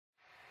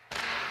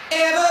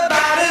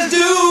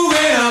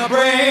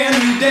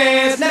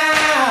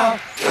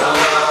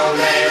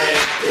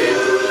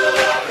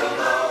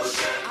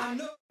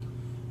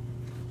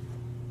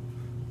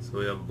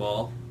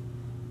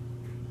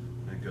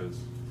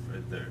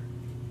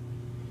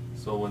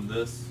So when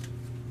this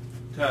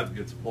tab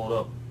gets pulled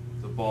up,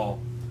 the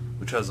ball,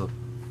 which has a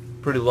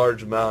pretty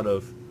large amount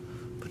of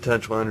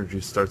potential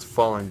energy, starts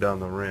falling down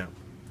the ramp.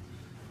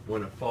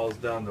 When it falls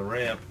down the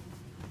ramp,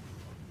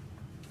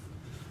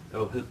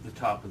 it'll hit the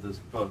top of this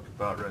book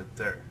about right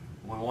there.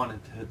 We want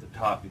it to hit the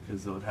top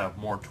because it would have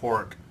more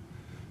torque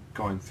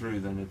going through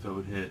than if it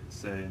would hit,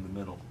 say, in the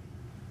middle.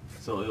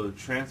 So it would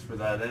transfer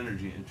that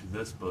energy into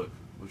this book,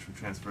 which would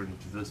transfer it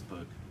into this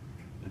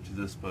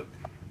book,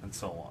 and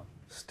so on.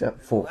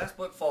 Step 4. The last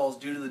book falls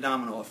due to the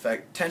domino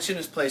effect. Tension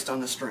is placed on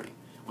the string.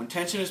 When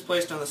tension is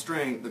placed on the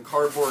string, the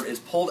cardboard is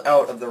pulled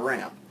out of the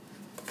ramp.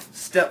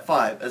 Step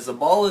 5. As the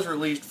ball is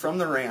released from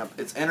the ramp,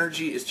 its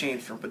energy is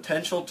changed from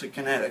potential to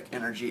kinetic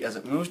energy as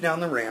it moves down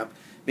the ramp,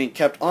 being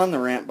kept on the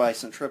ramp by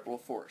centripetal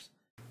force.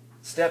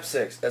 Step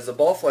 6. As the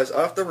ball flies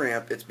off the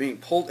ramp, it's being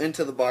pulled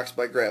into the box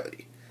by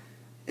gravity.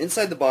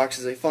 Inside the box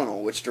is a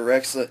funnel which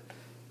directs the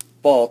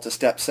ball to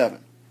Step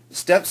 7.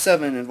 Step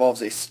 7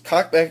 involves a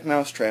cockback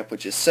mousetrap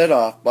which is set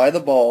off by the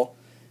ball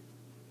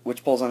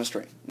which pulls on a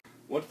string.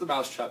 Once the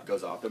mousetrap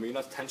goes off, there'll be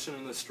enough tension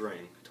in the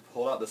string to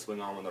pull out the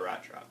swing arm on the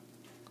rat trap.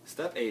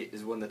 Step 8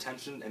 is when the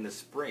tension in the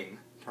spring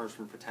turns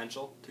from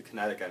potential to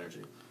kinetic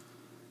energy.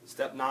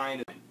 Step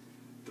 9 is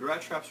the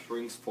rat trap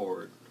springs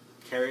forward,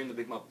 carrying the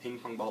big ping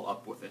pong ball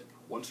up with it.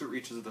 Once it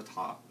reaches the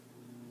top,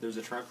 there's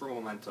a transfer of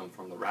momentum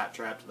from the rat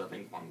trap to the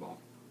ping pong ball.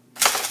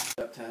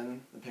 Step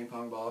 10, the ping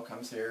pong ball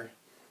comes here,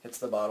 hits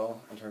the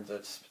bottle, and turns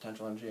its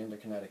potential energy into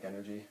kinetic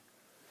energy.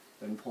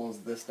 Then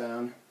pulls this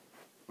down,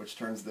 which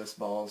turns this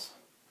ball's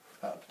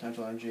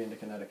potential energy into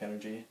kinetic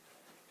energy.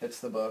 Hits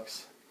the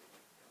books,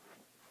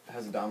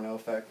 has a domino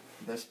effect.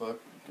 This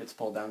book gets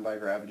pulled down by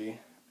gravity,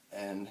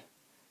 and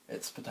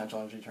its potential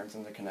energy turns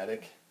into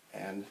kinetic,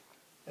 and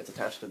it's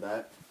attached to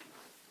that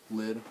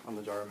lid on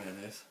the jar of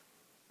mayonnaise,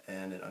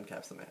 and it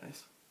uncaps the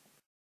mayonnaise.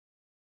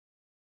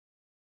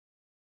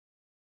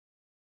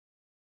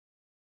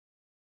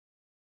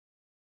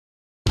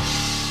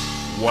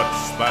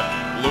 What's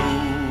that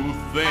blue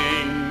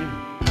thing